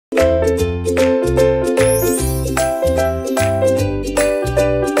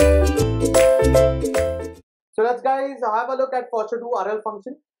at Foster 2 RL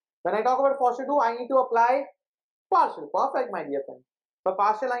function. When I talk about Foster 2, I need to apply partial. Perfect, my dear friend. For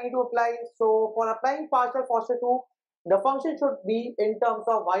partial, I need to apply. So for applying partial Foster 2, the function should be in terms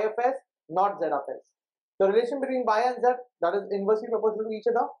of y of s, not z of s. The relation between y and z, that is inversely proportional to each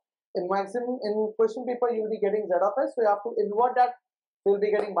other. In maximum, in question paper, you will be getting z of s. So you have to invert that. You will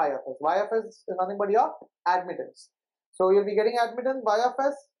be getting y of s. Y of s is nothing but your admittance. So you'll be getting admittance y of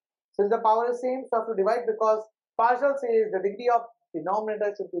s. Since the power is same, so you have to divide, because partial says the degree of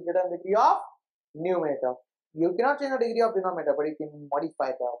denominator should be greater than the degree of numerator. You cannot change the degree of denominator, but you can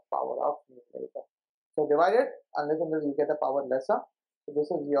modify the power of numerator. So divide it unless you get the power lesser. So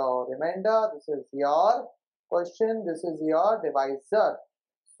this is your remainder, this is your question, this is your divisor.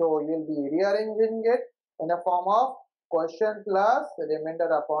 So you'll be rearranging it in the form of question plus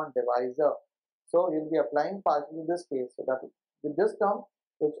remainder upon divisor. So you'll be applying partial in this case. So that with this term,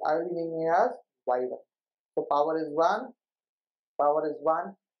 which I will be naming as y1. So power is 1, power is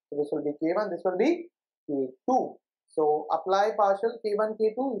 1. So this will be k1, this will be k2. So apply partial k1,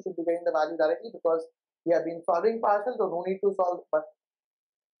 k2. You should be getting the value directly, because we have been solving partial, so no need to solve but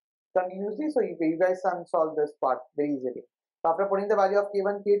continuously. So you guys can solve this part very easily. So after putting the value of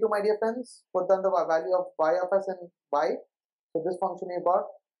k1, k2, my dear friends, put down the value of y of s and y. So this function you got.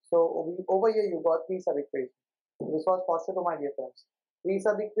 So over here you got 3 sub-equations. This was Foster 2, my dear friends. 3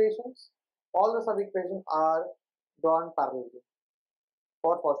 sub-equations. All the sub-equations are drawn parallelly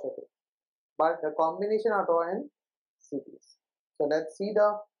for Foster 2, but the combination are drawn in series. So let's see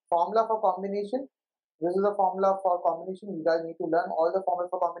the formula for combination. This is the formula for combination. You guys need to learn all the formulas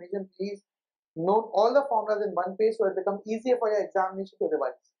for combination. Please note all the formulas in one page, so it becomes easier for your examination to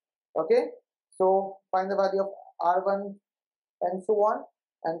revise. Okay, so find the value of R1 and so on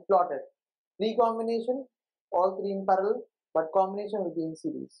and plot it. 3 combination, all 3 in parallel, but combination will be in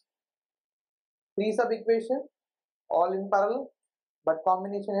series. 3 sub-equation, all in parallel, but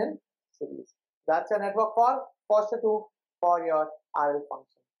combination in series. That's a network for Foster 2 for your RL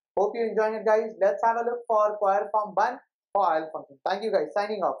function. Hope you enjoyed it, guys. Let's have a look for coir form 1 for RL function. Thank you, guys.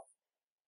 Signing off.